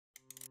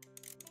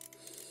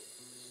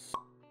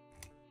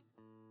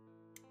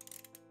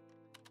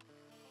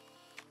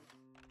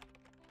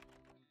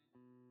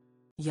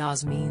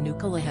Yazmin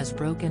Oukhellou has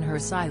broken her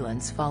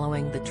silence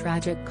following the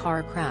tragic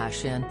car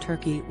crash in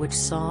Turkey which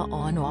saw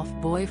on-off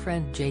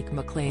boyfriend Jake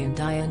McLean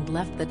die and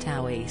left the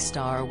Towie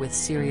star with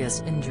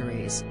serious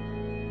injuries.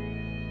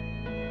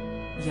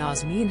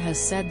 Yazmin has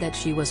said that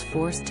she was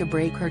forced to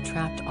break her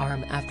trapped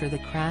arm after the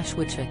crash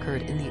which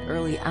occurred in the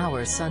early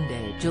hours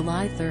Sunday,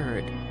 July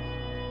 3.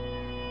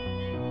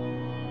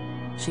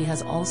 She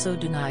has also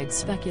denied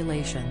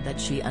speculation that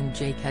she and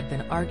Jake had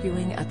been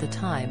arguing at the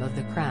time of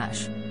the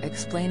crash,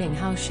 explaining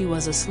how she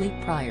was asleep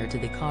prior to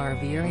the car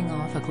veering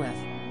off a cliff.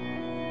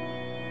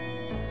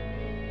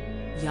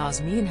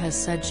 Yazmin has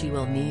said she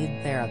will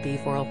need therapy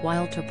for a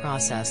while to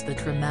process the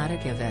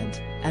traumatic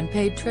event, and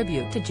paid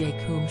tribute to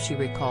Jake, whom she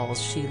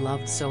recalls she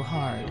loved so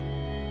hard.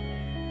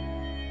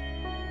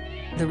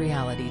 The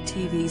reality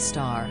TV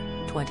star,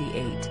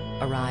 28,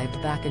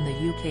 arrived back in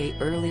the UK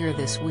earlier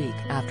this week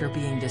after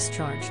being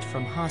discharged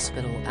from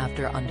hospital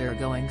after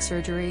undergoing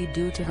surgery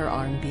due to her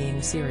arm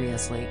being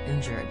seriously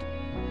injured.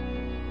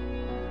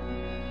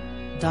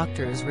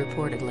 Doctors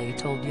reportedly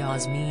told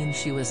Yazmin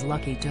she was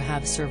lucky to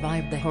have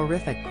survived the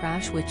horrific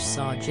crash which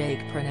saw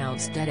Jake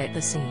pronounced dead at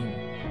the scene.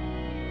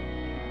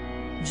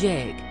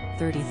 Jake,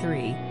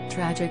 33,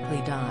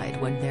 tragically died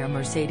when their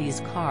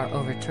Mercedes car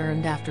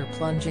overturned after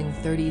plunging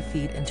 30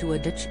 feet into a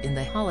ditch in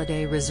the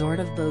holiday resort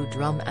of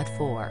Bodrum at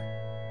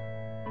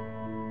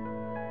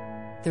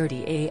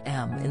 4:30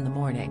 a.m. in the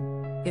morning.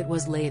 "It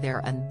was lay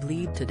there and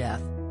bleed to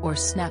death, or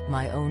snap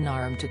my own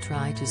arm to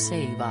try to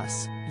save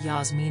us,"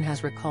 Yazmin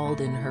has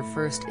recalled in her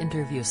first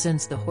interview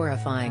since the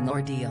horrifying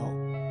ordeal.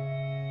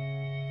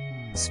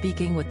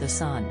 Speaking with The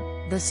Sun,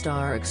 the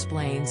star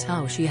explains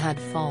how she had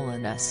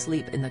fallen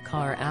asleep in the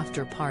car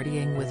after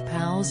partying with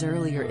pals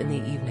earlier in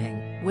the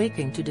evening,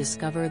 waking to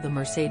discover the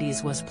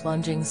Mercedes was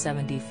plunging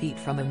 70 feet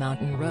from a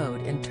mountain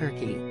road in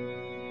Turkey.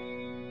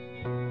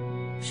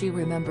 She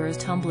remembers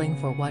tumbling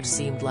for what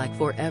seemed like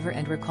forever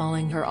and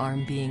recalling her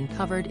arm being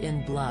covered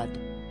in blood.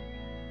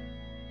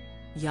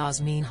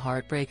 Yazmin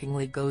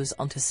heartbreakingly goes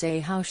on to say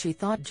how she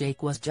thought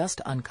Jake was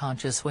just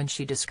unconscious when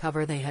she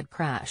discovered they had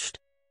crashed.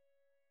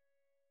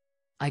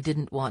 "I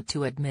didn't want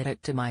to admit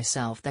it to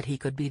myself that he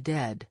could be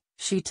dead,"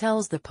 she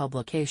tells the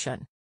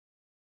publication.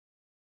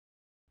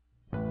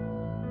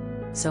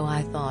 "So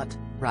I thought,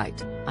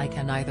 right, I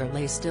can either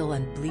lay still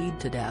and bleed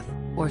to death,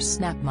 or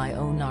snap my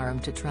own arm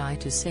to try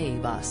to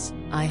save us.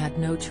 I had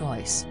no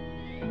choice."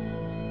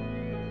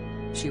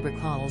 She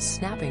recalls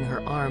snapping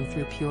her arm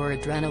through pure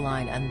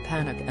adrenaline and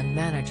panic and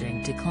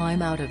managing to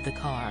climb out of the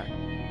car.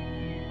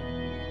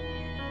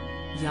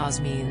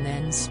 Yazmin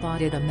then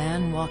spotted a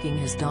man walking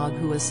his dog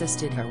who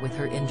assisted her with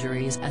her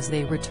injuries as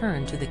they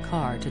returned to the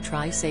car to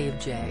try save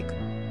Jake.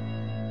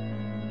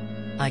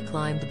 "I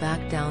climbed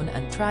back down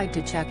and tried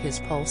to check his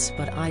pulse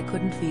but I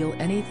couldn't feel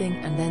anything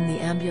and then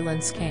the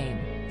ambulance came,"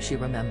 she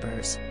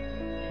remembers.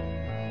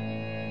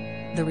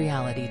 The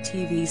reality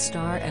TV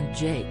star and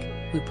Jake,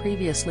 who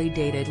previously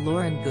dated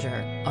Lauren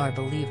Gooder, are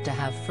believed to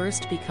have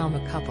first become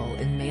a couple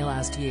in May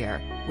last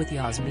year, with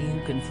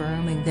Yazmin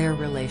confirming their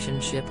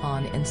relationship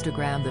on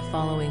Instagram the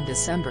following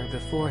December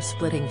before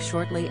splitting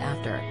shortly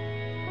after.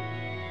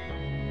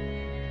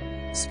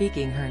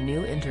 Speaking her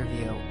new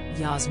interview,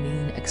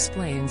 Yazmin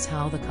explains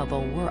how the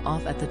couple were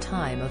off at the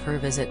time of her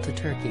visit to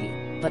Turkey,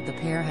 but the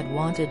pair had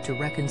wanted to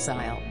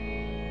reconcile.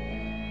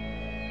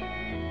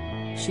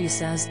 She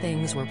says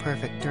things were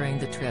perfect during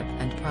the trip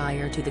and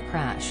prior to the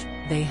crash,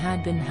 they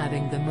had been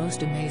having the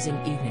most amazing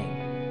evening.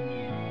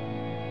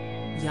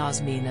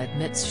 Yazmin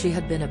admits she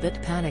had been a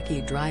bit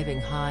panicky driving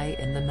high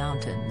in the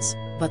mountains,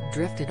 but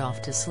drifted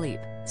off to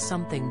sleep,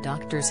 something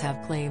doctors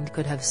have claimed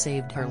could have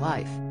saved her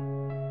life.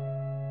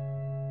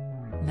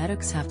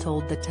 Medics have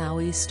told the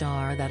Towie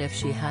star that if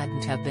she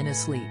hadn't have been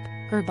asleep,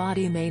 her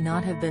body may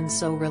not have been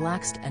so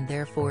relaxed and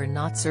therefore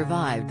not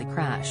survived the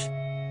crash.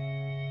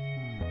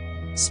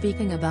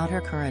 Speaking about her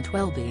current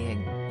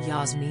well-being,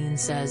 Yazmin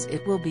says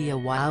it will be a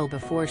while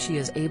before she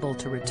is able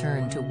to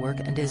return to work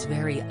and is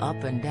very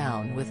up and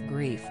down with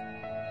grief.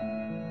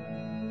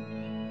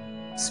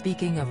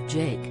 Speaking of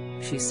Jake,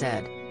 she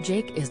said,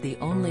 "Jake is the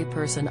only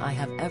person I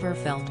have ever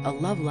felt a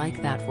love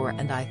like that for,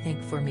 and I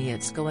think for me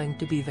it's going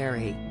to be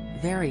very,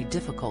 very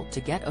difficult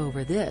to get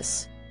over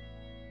this.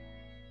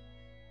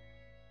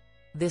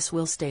 This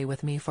will stay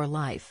with me for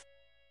life.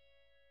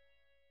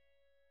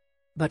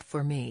 But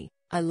for me,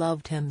 I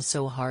loved him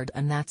so hard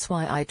and that's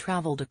why I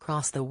traveled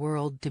across the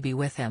world to be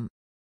with him."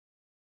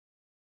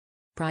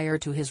 Prior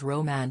to his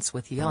romance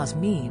with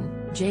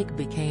Yazmin, Jake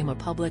became a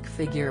public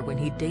figure when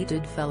he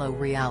dated fellow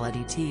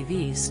reality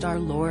TV star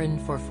Lauren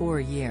for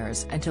 4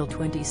 years until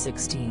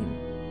 2016.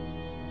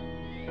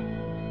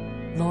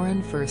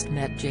 Lauren first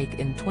met Jake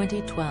in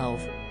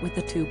 2012, with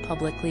the two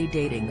publicly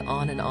dating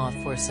on and off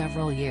for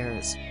several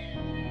years.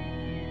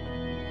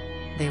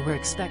 They were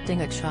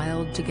expecting a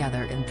child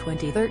together in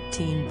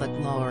 2013 but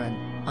Lauren,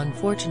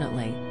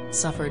 unfortunately,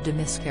 suffered a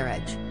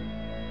miscarriage.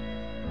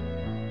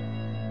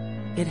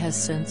 It has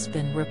since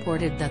been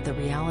reported that the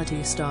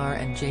reality star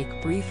and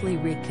Jake briefly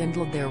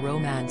rekindled their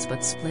romance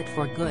but split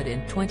for good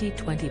in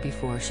 2020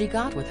 before she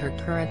got with her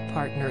current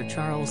partner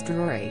Charles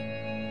Drury.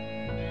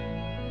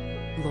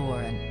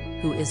 Lauren,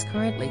 who is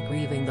currently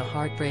grieving the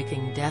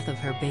heartbreaking death of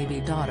her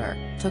baby daughter,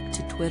 took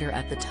to Twitter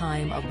at the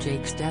time of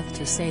Jake's death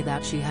to say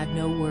that she had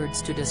no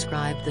words to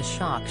describe the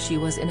shock she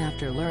was in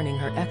after learning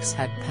her ex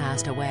had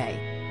passed away.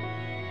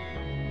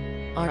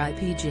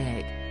 R.I.P.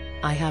 Jake.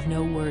 I have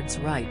no words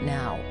right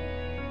now.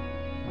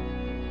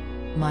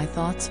 My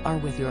thoughts are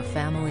with your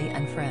family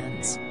and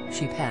friends,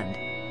 she penned.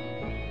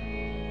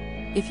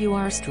 If you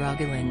are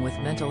struggling with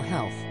mental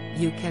health,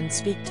 you can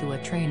speak to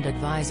a trained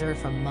advisor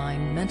from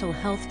Mind Mental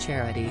Health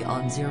Charity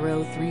on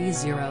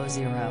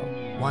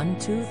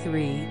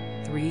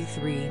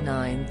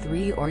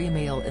 0300-123-3393 or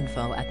email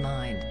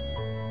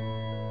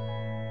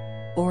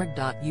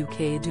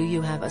info@mind.org.uk. Do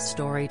you have a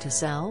story to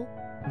sell?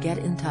 Get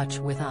in touch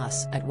with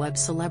us at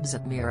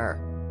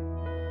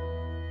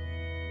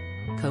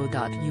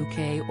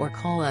webcelebs@mirror.co.uk or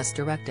call us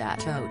direct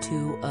at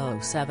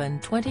 0207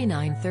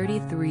 29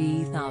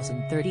 33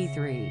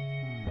 033.